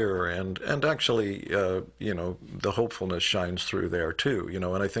but clear, and actually the hopefulness shines through there too.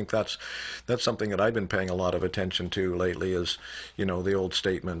 And I think that's something that I've been paying a lot of attention to lately. Is the old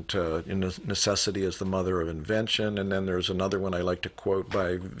statement, necessity is the mother of invention, and then there's another one I like to quote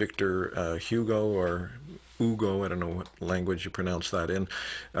by Victor Hugo or Ugo, I don't know what language you pronounce that in,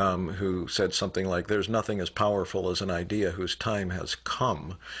 who said something like, there's nothing as powerful as an idea whose time has come.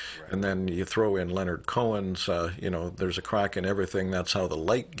 Right. And then you throw in Leonard Cohen's, there's a crack in everything, that's how the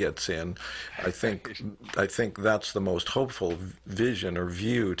light gets in. I think I think that's the most hopeful vision or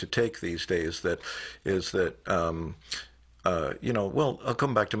view to take these days, that is that well, I'll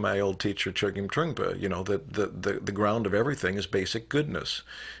come back to my old teacher, Chogyam Trungpa, that the ground of everything is basic goodness.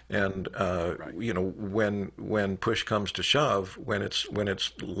 And, Right. When push comes to shove, when it's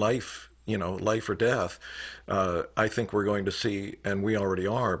life, life or death, I think we're going to see, and we already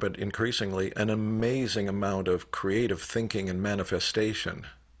are, but increasingly, an amazing amount of creative thinking and manifestation.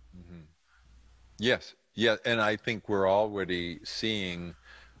 Mm-hmm. Yes, yeah, and I think we're already seeing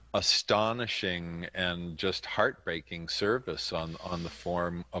astonishing and just heartbreaking service on the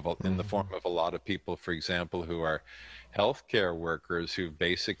form of in the form Mm-hmm. of a lot of people, for example, who are healthcare workers who've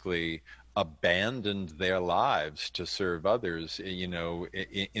basically abandoned their lives to serve others,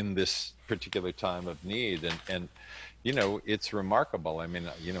 in this particular time of need. And it's remarkable. I mean,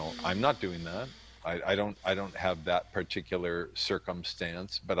 I'm not doing that. I don't have that particular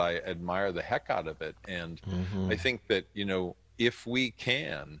circumstance, but I admire the heck out of it. And I Mm-hmm. think that, if we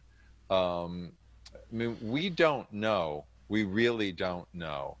can, I mean, we don't know, we really don't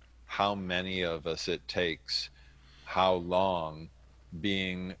know how many of us it takes, how long,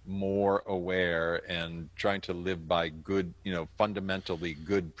 being more aware and trying to live by good, fundamentally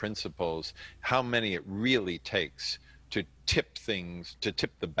good principles, how many it really takes to tip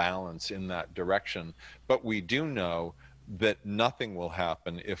the balance in that direction. But we do know that nothing will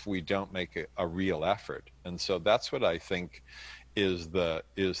happen if we don't make a real effort. And so that's what I think is the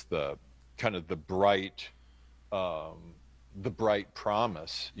kind of um, the bright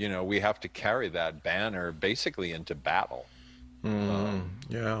promise. You know, we have to carry that banner basically into battle.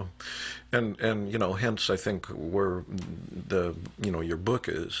 Yeah, and hence I think where the your book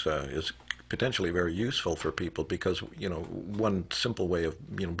is potentially very useful for people because one simple way of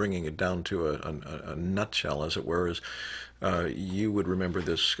bringing it down to a nutshell, as it were, is you would remember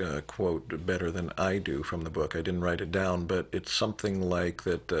this quote better than I do from the book. I didn't write it down, but it's something like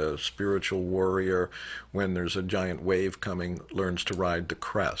that: the spiritual warrior, when there's a giant wave coming, learns to ride the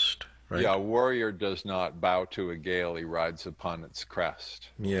crest. Yeah, Right? a warrior does not bow to a gale; he rides upon its crest.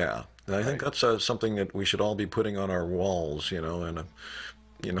 Yeah, and I think Right. that's something that we should all be putting on our walls, and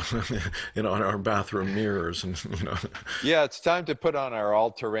you know, on our bathroom mirrors, and Yeah, it's time to put on our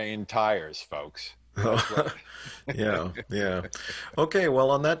all-terrain tires, folks. That's right. yeah, yeah. Okay,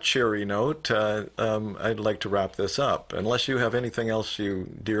 well, on that cheery note, I'd like to wrap this up, unless you have anything else you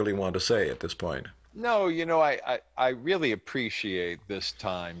dearly want to say at this point. No, I really appreciate this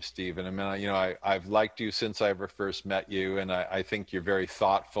time, Stephen. I mean, I've liked you since I ever first met you, and I think you're very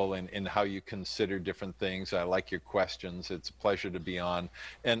thoughtful in how you consider different things. I like your questions. It's a pleasure to be on.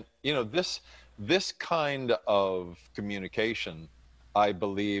 And, this kind of communication, I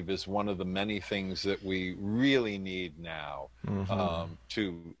believe, is one of the many things that we really need now,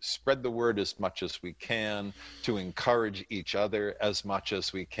 to spread the word as much as we can, to encourage each other as much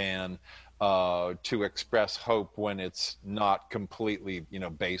as we can, to express hope when it's not completely,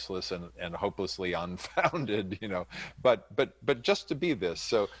 baseless and hopelessly unfounded, but just to be this.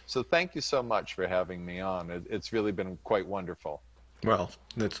 So thank you so much for having me on. It's really been quite wonderful. Well,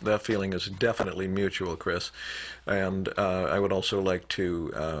 that feeling is definitely mutual, Chris. And I would also like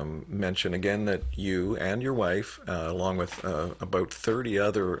to mention again that you and your wife, along with about 30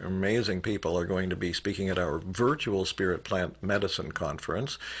 other amazing people, are going to be speaking at our virtual Spirit Plant Medicine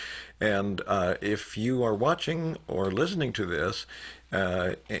Conference. And if you are watching or listening to this,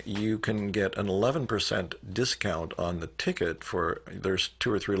 you can get an 11% discount on the ticket there's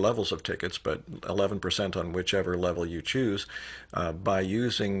two or three levels of tickets, but 11% on whichever level you choose by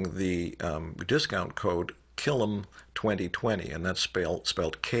using the discount code Kilham 2020, and that's spelled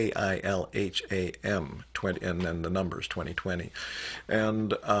Kilham 20, and then the numbers 2020.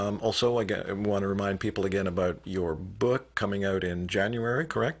 And also, again, I want to remind people again about your book coming out in January,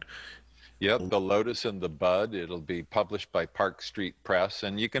 correct? Yep, The Lotus and the Bud. It'll be published by Park Street Press,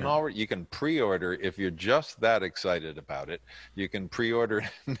 and Yeah. you can pre-order if you're just that excited about it. You can pre-order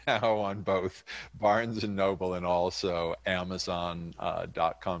now on both Barnes and Noble and also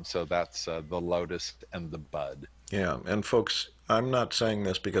Amazon.com. So that's The Lotus and the Bud. Yeah, and folks, I'm not saying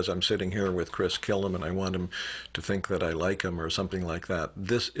this because I'm sitting here with Chris Kilham and I want him to think that I like him or something like that.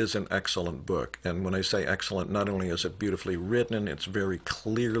 This is an excellent book. And when I say excellent, not only is it beautifully written, it's very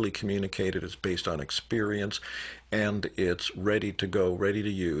clearly communicated, it's based on experience, and it's ready to go, ready to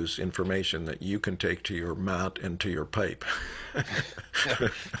use information that you can take to your mat and to your pipe.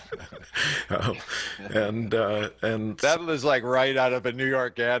 Um, and That is like right out of a New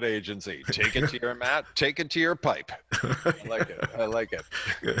York ad agency. Take it to your mat, take it to your pipe. I like it. I like it.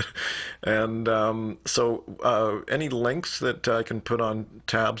 Good. And so, any links that I can put on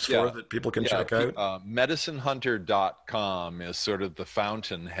tabs for Yeah, that people can yeah. check out? Medicinehunter.com is sort of the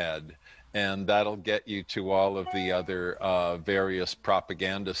fountainhead, and that'll get you to all of the other various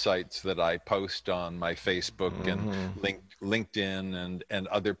propaganda sites that I post on my Facebook and LinkedIn and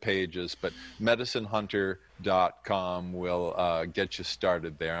other pages. But medicinehunter.com will get you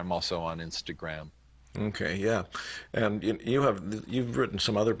started there. I'm also on Instagram. Okay, yeah, and you've written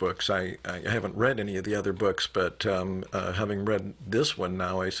some other books. I haven't read any of the other books, but having read this one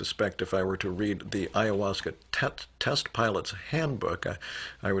now, I suspect if I were to read the ayahuasca test pilot's handbook,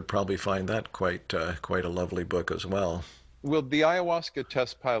 I would probably find that quite a lovely book as well. Well, the Ayahuasca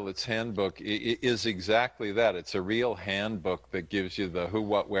Test Pilot's Handbook is exactly that. It's a real handbook that gives you the who,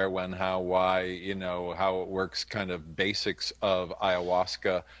 what, where, when, how, why, how it works, kind of basics of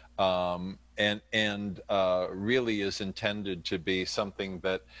ayahuasca, and really is intended to be something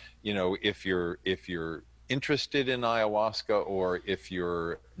that, if you're interested in ayahuasca, or if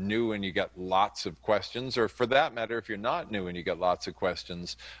you're new and you got lots of questions, or for that matter, if you're not new and you got lots of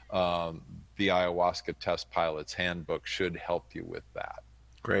questions, the Ayahuasca Test Pilot's Handbook should help you with that.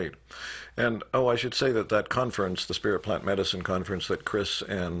 Great. And oh, I should say that that conference, the Spirit Plant Medicine conference that Chris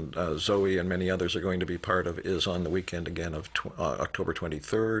and Zoe and many others are going to be part of, is on the weekend again of October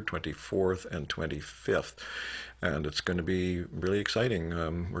 23rd, 24th, and 25th. And it's going to be really exciting.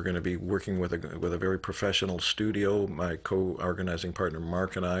 We're going to be working with a very professional studio. My co-organizing partner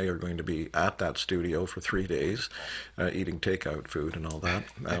Mark and I are going to be at that studio for 3 days, eating takeout food and all that.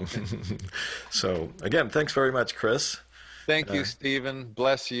 So again, thanks very much, Chris. Thank Uh, you, Stephen.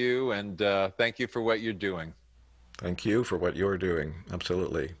 Bless you, and thank you for what you're doing. Thank you for what you're doing.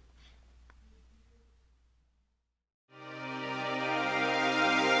 Absolutely.